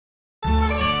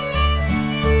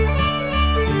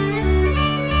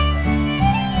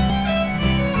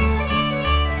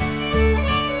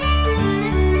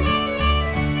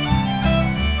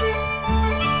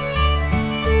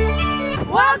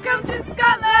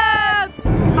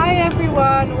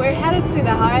headed to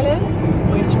the Highlands,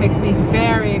 which makes me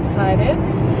very excited.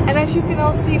 And as you can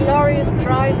all see, Laurie is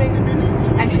driving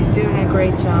and she's doing a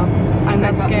great job. I'm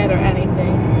not scared or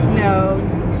anything. No.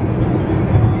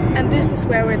 And this is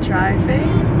where we're driving.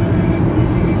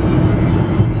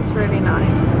 It's just really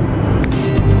nice.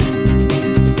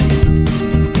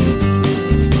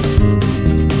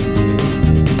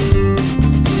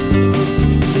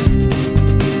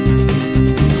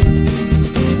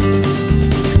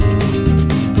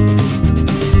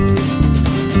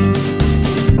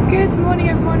 Good morning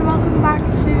everyone, welcome back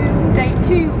to day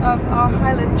 2 of our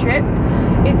Highland trip.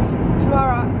 It's 2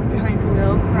 hours behind the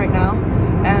wheel right now,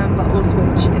 but we'll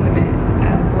switch in a bit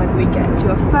when we get to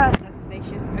our first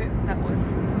destination. Oh, that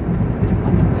was a bit of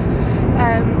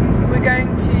luck. We're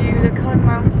going to the Cuillin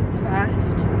Mountains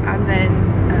first and then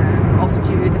off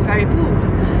to the ferry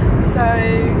pools. So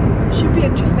should be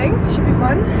interesting, should be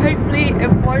fun. Hopefully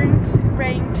it won't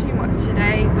rain too much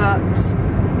today, but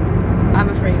I'm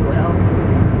afraid it will.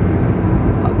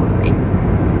 But we'll see.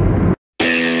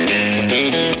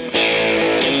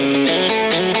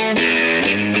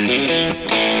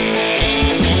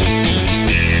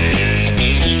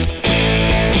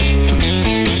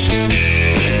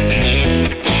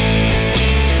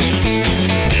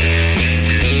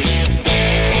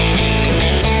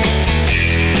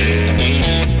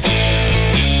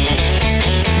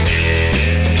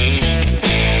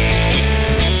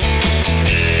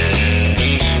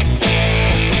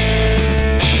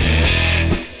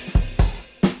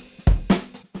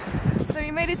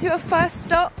 To a first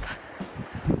stop,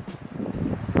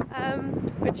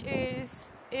 which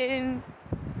is in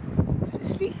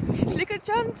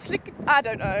Sligachan? I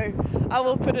don't know. I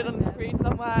will put it on the screen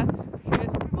somewhere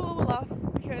because people will laugh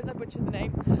because I butchered the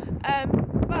name.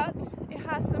 But it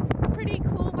has some pretty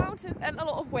cool mountains and a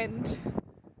lot of wind. So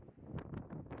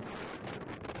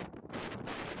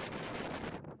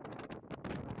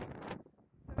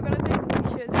we're going to take some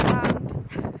pictures and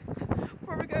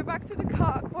probably go back to the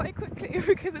car quite quickly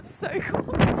because it's so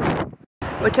cold.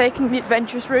 We're taking the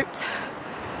adventurous route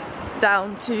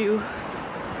down to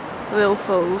the little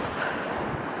falls.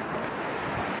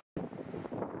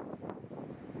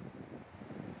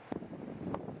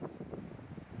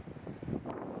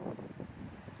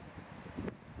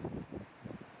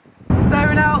 So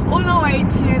we're now on our way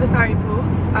to the ferry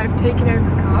pools. I've taken over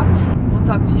the car. We'll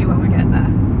talk to you when we get there.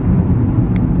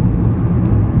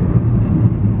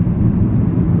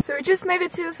 So we just made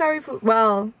it to the ferry pool.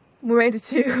 Well, we made it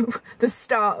to the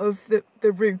start of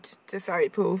the route to ferry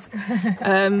pools.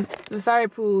 The ferry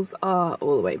pools are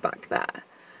all the way back there.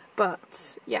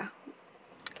 But yeah,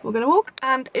 we're gonna walk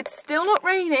and it's still not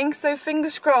raining, so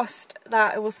fingers crossed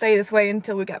that it will stay this way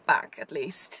until we get back at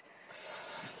least.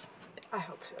 I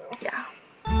hope so. Yeah.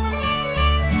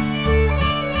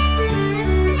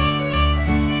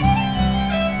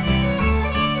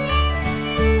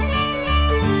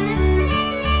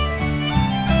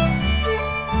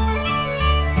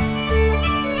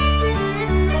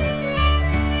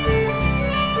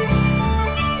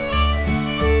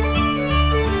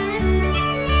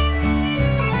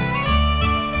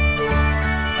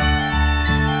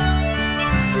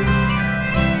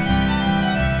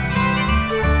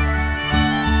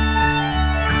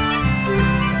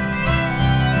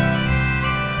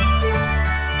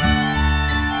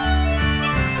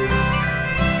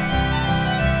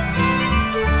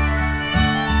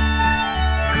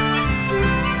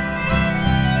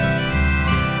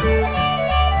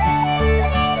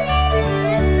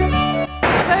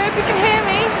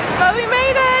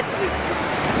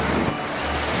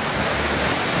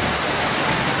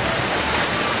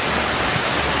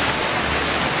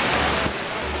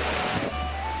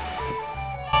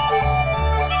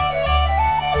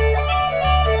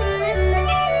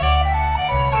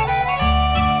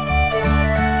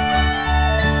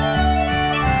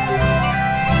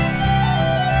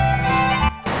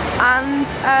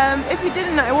 If you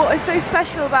didn't know, what is so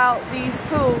special about these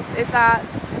pools is that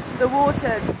the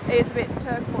water is a bit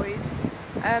turquoise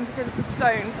because of the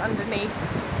stones underneath.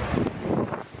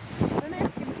 I don't know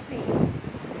if you can see.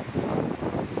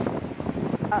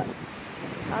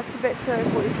 That's a bit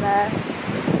turquoise there.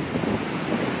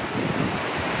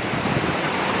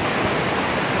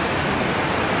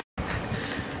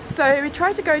 So we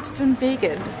tried to go to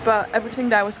Dunvegan, but everything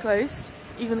there was closed.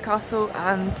 Even the castle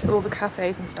and all the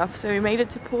cafes and stuff. So we made it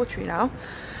to Portree now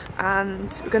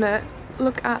and we're gonna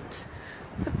look at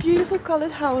the beautiful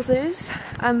coloured houses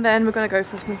and then we're gonna go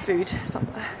for some food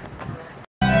somewhere.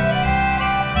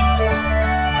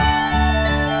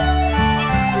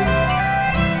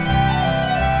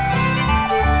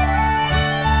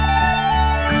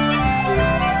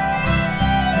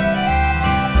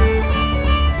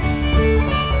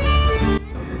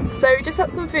 just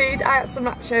had some food. I had some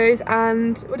nachos,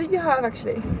 and what did you have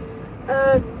actually?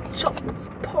 Chopped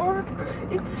pork.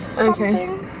 It's something.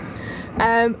 Okay.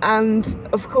 And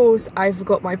of course I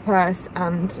forgot my purse,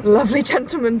 and a lovely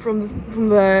gentleman from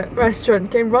the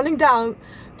restaurant came running down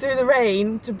through the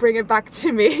rain to bring it back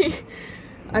to me.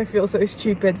 I feel so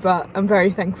stupid, but I'm very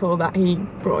thankful that he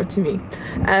brought it to me.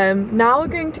 Now we're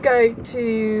going to go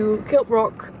to Kilt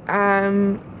Rock.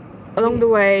 Along the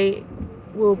way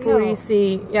we'll probably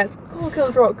see, yeah, it's called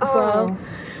Kilt Rock as well.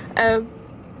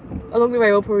 Along the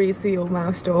way we'll probably see Old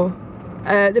Mouse Store.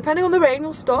 Depending on the rain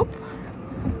we'll stop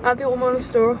at the Old Mouse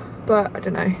Store, but I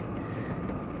don't know.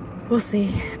 We'll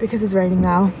see, because it's raining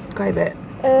now quite a bit.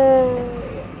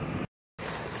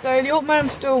 So the Old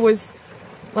Mouse Store was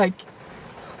like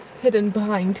hidden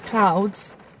behind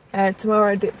clouds.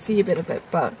 Tomorrow I did see a bit of it,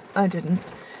 but I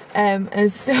didn't. And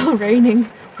it's still raining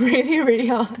really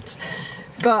hard.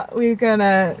 But we're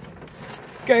gonna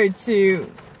go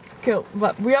to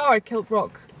we are at Kilt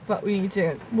Rock, but we need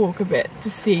to walk a bit to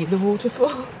see the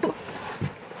waterfall.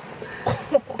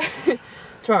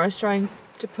 Tamara's trying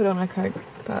to put on her coat, but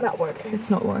it's not working. It's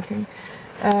not working.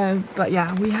 But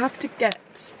yeah, we have to get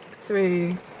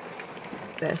through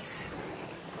this.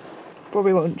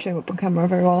 Probably won't show up on camera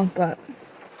very well, but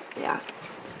yeah,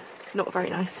 not very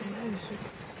nice.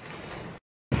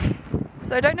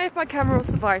 So I don't know if my camera will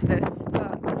survive this, but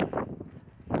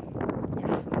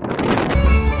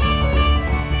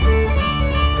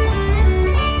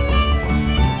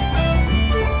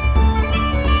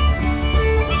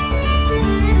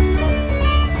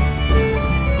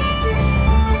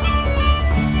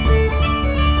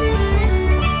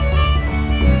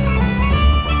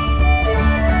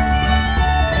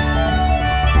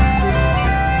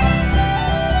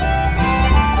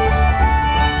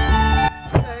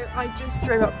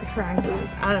drove up the Quiraing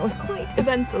and it was quite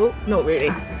eventful. Not really,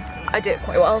 I did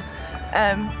quite well,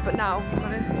 but now I'm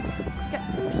gonna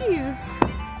get some views.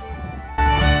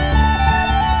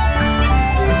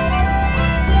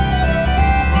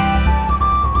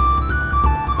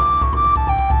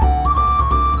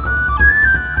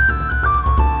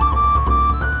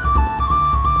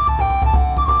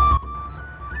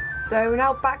 So we're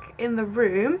now back in the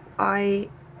room. I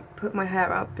put my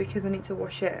hair up because I need to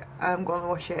wash it. I'm gonna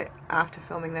wash it after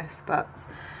filming this, but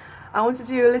I want to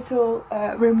do a little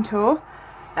room tour.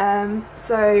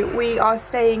 So we are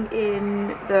staying in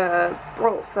the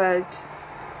Broadford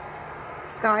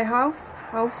Skye house,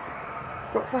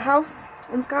 Broadford House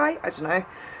on Skye, I don't know,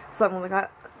 something like that.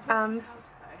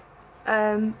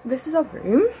 And this is our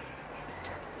room.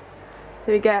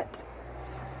 So we get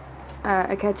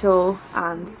a kettle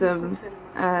and some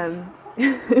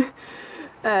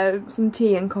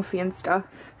tea and coffee and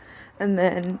stuff, and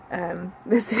then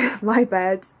this is my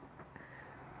bed,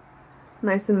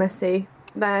 nice and messy.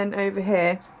 Then over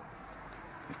here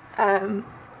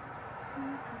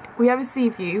we have a sea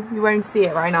view. You won't see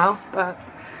it right now, but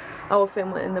I will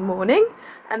film it in the morning.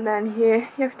 And then here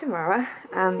you have Tamara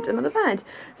and another bed.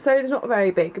 So it's not very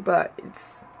big, but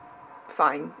it's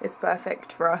fine, it's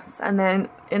perfect for us. And then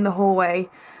in the hallway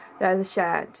there's a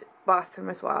shared bathroom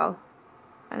as well,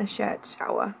 and a shared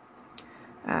shower.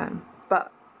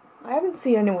 But I haven't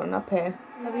seen anyone up here.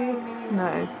 Have you?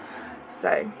 No.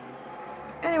 So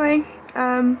anyway,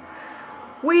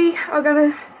 we are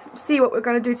gonna see what we're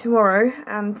gonna do tomorrow,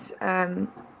 and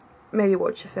maybe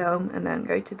watch a film and then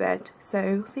go to bed. So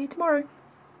we'll see you tomorrow.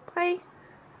 Bye.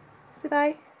 Say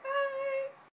bye.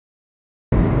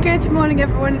 Good morning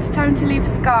everyone, it's time to leave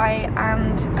Skye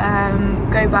and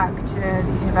go back to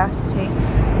the university,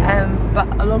 but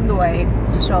along the way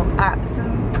we'll stop at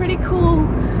some pretty cool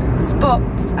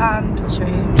spots and I'll show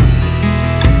you.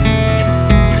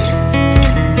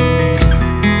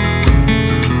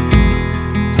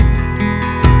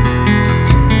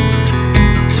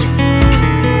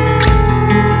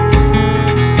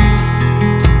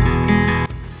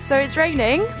 So it's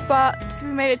raining, but we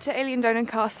made it to Elian Donan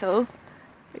Castle,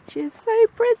 which is so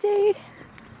pretty,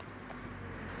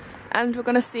 and we're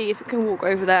gonna see if we can walk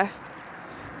over there.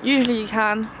 Usually you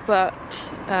can,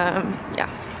 but yeah.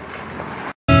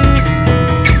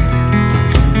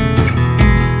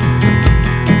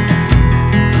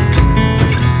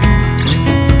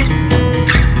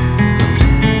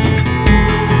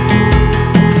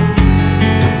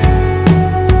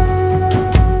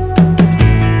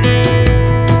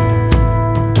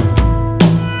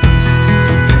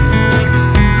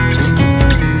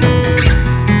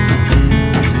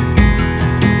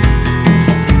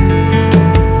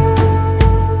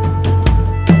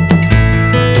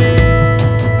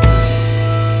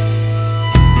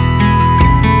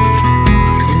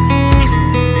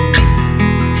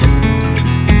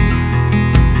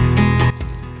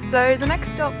 the next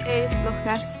stop is Loch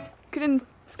Ness. Couldn't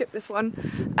skip this one.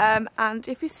 And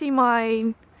if you see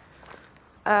my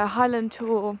Highland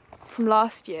tour from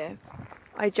last year,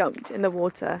 I jumped in the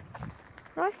water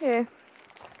right here.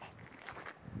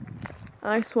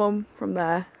 And I swam from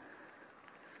there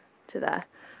to there.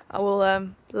 I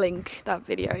will link that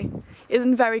video. It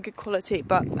isn't very good quality,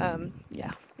 but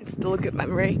yeah, it's still a good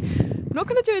memory. I'm not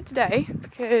going to do it today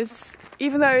because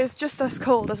even though it's just as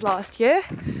cold as last year,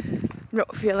 I'm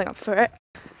not feeling up for it.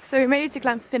 So we made it to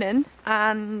Glenfinnan,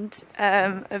 and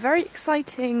a very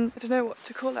exciting, I don't know what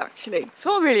to call it actually. It's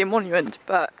not really a monument,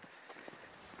 but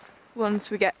once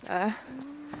we get there,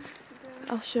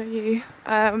 I'll show you.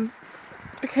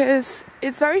 Because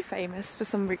it's very famous for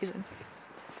some reason.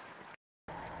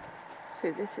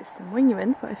 So this is the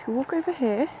monument, but if you walk over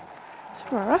here,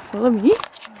 Shara, follow me.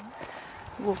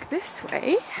 Walk this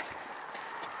way.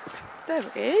 There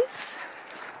it is.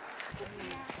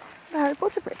 The Harry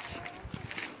Potter Bridge.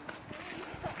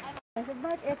 The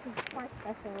mud is quite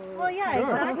special. Well, yeah,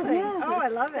 exactly. Yeah. Oh, I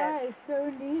love it. That is so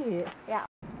neat. Yeah.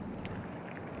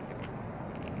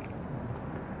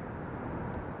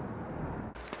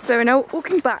 So we're now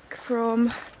walking back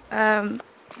from the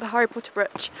Harry Potter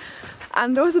Bridge,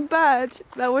 and there was a bird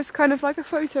that was kind of like a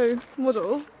photo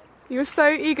model. He was so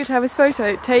eager to have his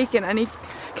photo taken, and he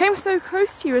came so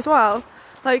close to you as well.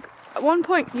 Like at one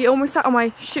point he almost sat on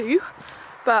my shoe,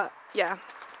 but yeah,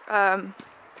 it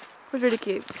was really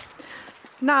cute.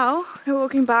 Now we're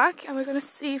walking back and we're going to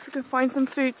see if we can find some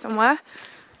food somewhere,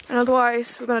 and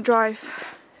otherwise we're going to drive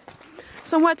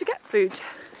somewhere to get food.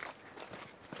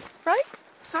 Right?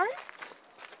 Sorry?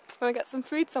 Want to get some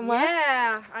food somewhere?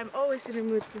 Yeah, I'm always in the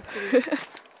mood for food.